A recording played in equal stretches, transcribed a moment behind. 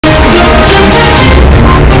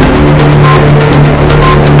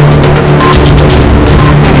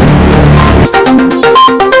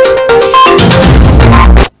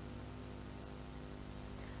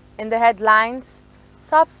the headlines,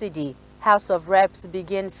 subsidy, House of Reps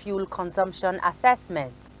begin fuel consumption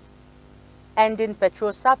assessment. Ending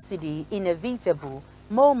petrol subsidy inevitable,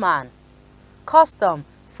 Moman. Custom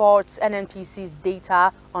faults NNPC's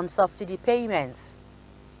data on subsidy payments.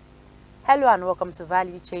 Hello and welcome to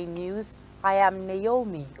Valuechain News. I am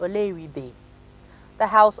Naomi Oleribe. The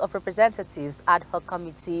House of Representatives Ad Hoc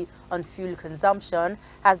Committee on Fuel Consumption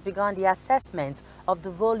has begun the assessment of the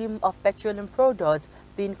volume of petroleum products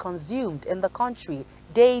being consumed in the country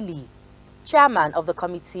daily. Chairman of the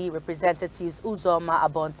committee, Representatives Uzoma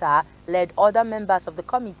Abonta, led other members of the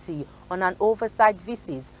committee on an oversight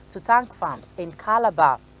visit to tank farms in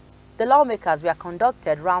Calabar. The lawmakers were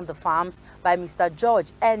conducted round the farms by Mr.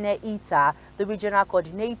 George Ene Ita, the Regional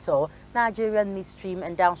Coordinator, Nigerian Midstream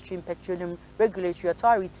and Downstream Petroleum Regulatory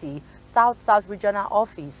Authority, South-South Regional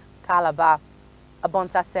Office, Calabar.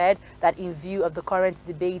 Abonta said that in view of the current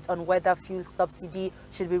debate on whether fuel subsidy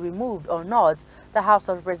should be removed or not, the House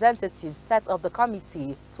of Representatives set up the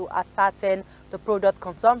committee to ascertain the product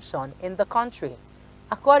consumption in the country.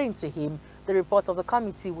 According to him, the report of the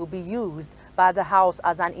committee will be used by the House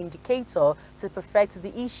as an indicator to perfect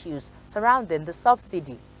the issues surrounding the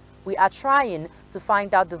subsidy. We are trying to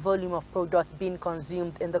find out the volume of products being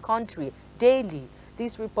consumed in the country daily.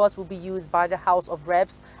 These reports will be used by the House of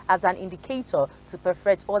Reps as an indicator to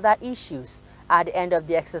perfect other issues. At the end of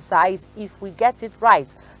the exercise, if we get it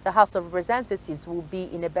right, the House of Representatives will be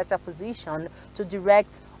in a better position to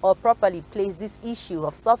direct or properly place this issue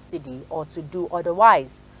of subsidy or to do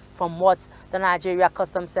otherwise. From what the Nigeria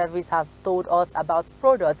Customs Service has told us about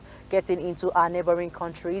products getting into our neighboring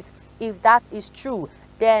countries, if that is true,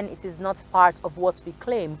 then it is not part of what we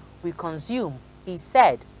claim we consume, he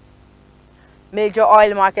said. Major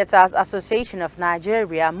Oil Marketers Association of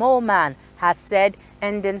Nigeria, Moman, has said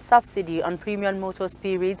ending subsidy on premium motor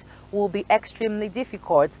spirits will be extremely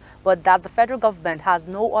difficult, but that the federal government has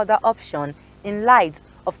no other option in light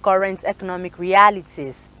of current economic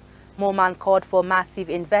realities. Moman called for massive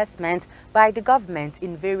investment by the government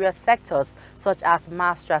in various sectors such as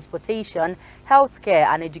mass transportation, healthcare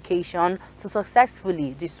and education to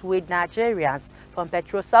successfully dissuade Nigerians from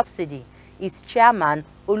petrol subsidy. Its chairman,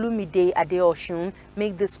 Olumide Adeosun,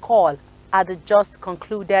 made this call at the just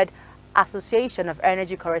concluded Association of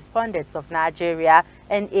Energy Correspondents of Nigeria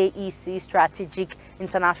 (NAEC) Strategic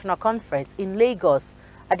International Conference in Lagos.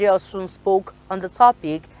 Adeosun spoke on the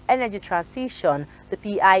topic Energy Transition, the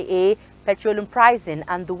PIA, petroleum pricing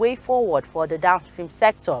and the way forward for the downstream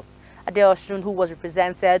sector. Adeosun, who was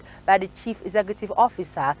represented by the Chief Executive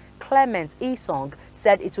Officer, Clement Isong,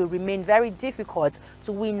 said it will remain very difficult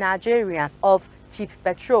to win Nigerians of cheap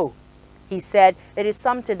petrol. He said it is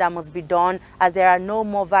something that must be done as there are no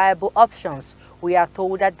more viable options. We are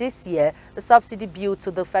told that this year the subsidy bill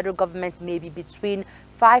to the federal government may be between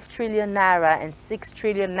 5 trillion naira and 6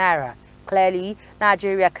 trillion naira. Clearly,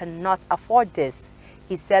 Nigeria cannot afford this.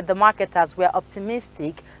 He said the marketers were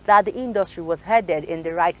optimistic that the industry was headed in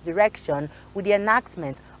the right direction with the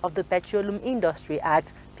enactment of the Petroleum Industry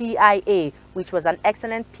Act (PIA), which was an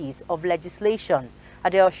excellent piece of legislation.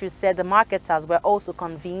 Adeosun said the marketers were also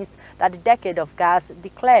convinced that the decade of gas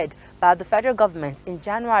declared by the federal government in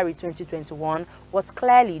January 2021 was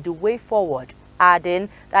clearly the way forward, adding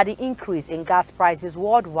that the increase in gas prices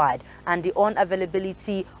worldwide and the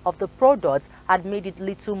unavailability of the product had made it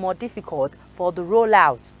little more difficult for the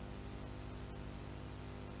rollout.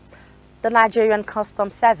 The Nigerian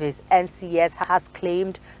Customs Service (NCS) has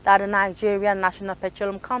claimed that the Nigerian National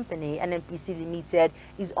Petroleum Company (NNPC) Limited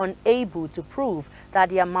is unable to prove that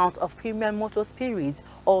the amount of premium motor spirits,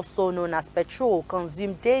 also known as petrol,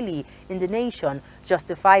 consumed daily in the nation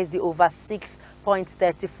justifies the over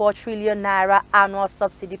 6.34 trillion naira annual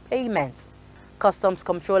subsidy payments. Customs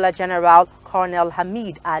Comptroller General Colonel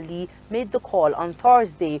Hamid Ali made the call on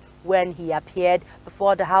Thursday when he appeared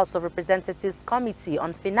before the House of Representatives Committee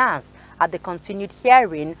on Finance at the continued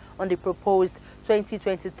hearing on the proposed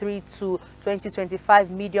 2023 to 2025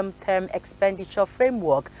 medium-term expenditure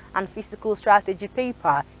framework and fiscal strategy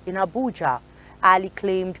paper in Abuja. Ali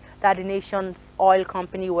claimed that the nation's oil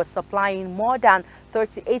company was supplying more than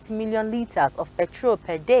 38 million liters of petrol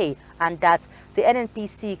per day and that the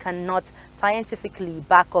NNPC cannot scientifically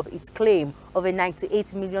back up its claim of a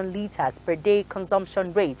 98 million liters per day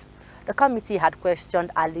consumption rate. The committee had questioned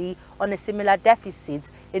Ali on a similar deficit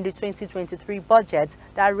in the 2023 budget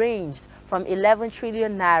that ranged from 11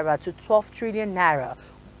 trillion naira to 12 trillion naira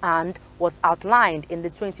and was outlined in the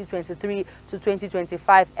 2023 to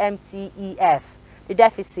 2025 MTEF. The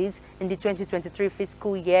deficit in the 2023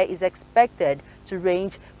 fiscal year is expected to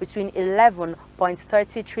range between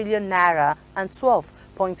 11.30 trillion naira and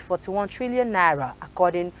 12.41 trillion naira,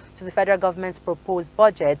 according to to the federal government's proposed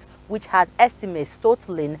budget, which has estimates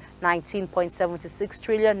totaling 19.76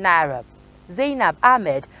 trillion naira. Zainab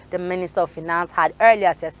Ahmed, the Minister of Finance, had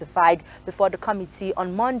earlier testified before the committee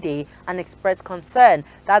on Monday and expressed concern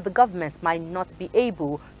that the government might not be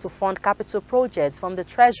able to fund capital projects from the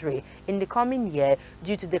Treasury in the coming year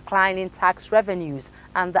due to declining tax revenues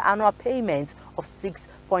and the annual payment of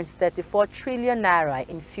 6.34 trillion naira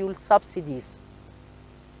in fuel subsidies.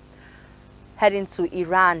 Heading to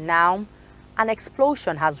Iran now, an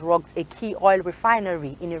explosion has rocked a key oil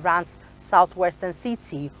refinery in Iran's southwestern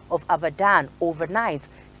city of Abadan overnight,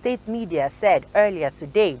 state media said earlier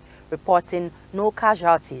today, reporting no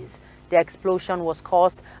casualties. The explosion was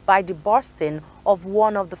caused by the bursting of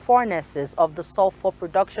one of the furnaces of the sulfur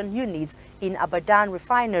production units in Abadan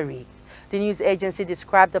refinery. The news agency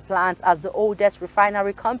described the plant as the oldest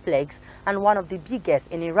refinery complex and one of the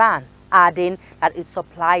biggest in Iran, adding that it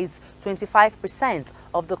supplies 25%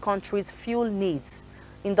 of the country's fuel needs.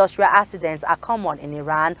 Industrial accidents are common in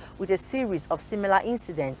Iran, with a series of similar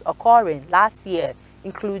incidents occurring last year,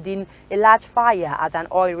 including a large fire at an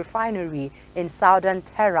oil refinery in southern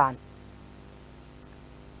Tehran.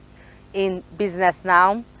 In business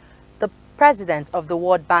now, the president of the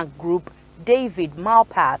World Bank Group, David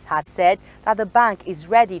Malpass, has said that the bank is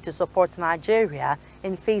ready to support Nigeria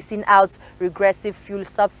in phasing out regressive fuel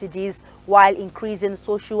subsidies while increasing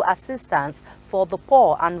social assistance for the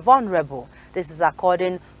poor and vulnerable. This is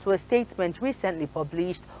according to a statement recently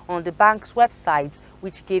published on the bank's website,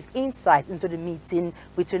 which gave insight into the meeting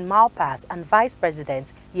between Malpass and Vice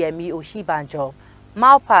President Yemi Osinbajo.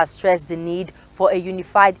 Malpass stressed the need for a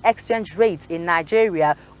unified exchange rate in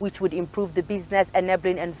Nigeria, which would improve the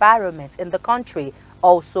business-enabling environment in the country,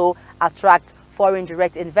 also attract foreign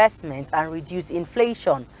direct investment and reduce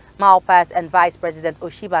inflation. Malpass and Vice President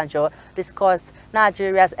Osinbajo discussed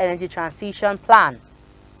Nigeria's energy transition plan.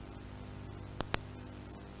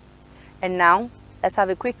 And now, let's have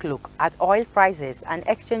a quick look at oil prices and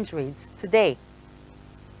exchange rates today.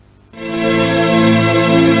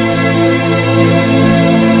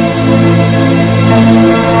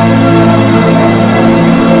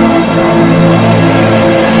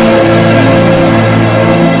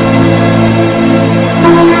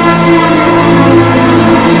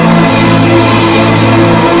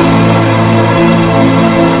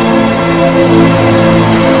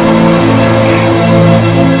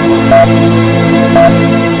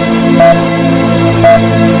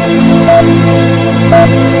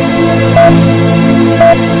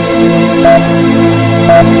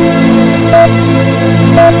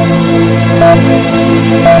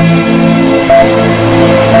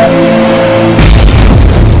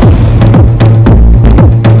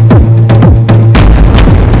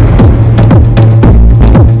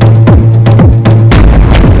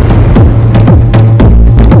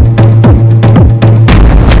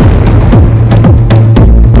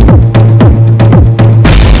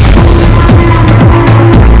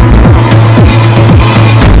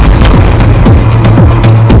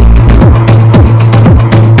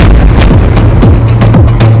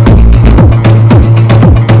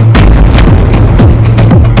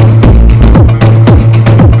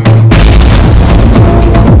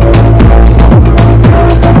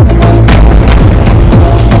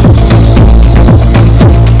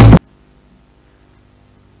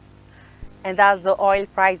 And that's the oil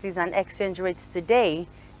prices and exchange rates today.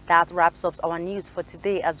 That wraps up our news for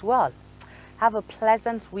today as well. Have a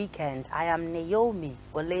pleasant weekend. I am Naomi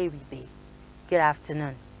Oleribe. Good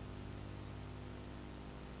afternoon.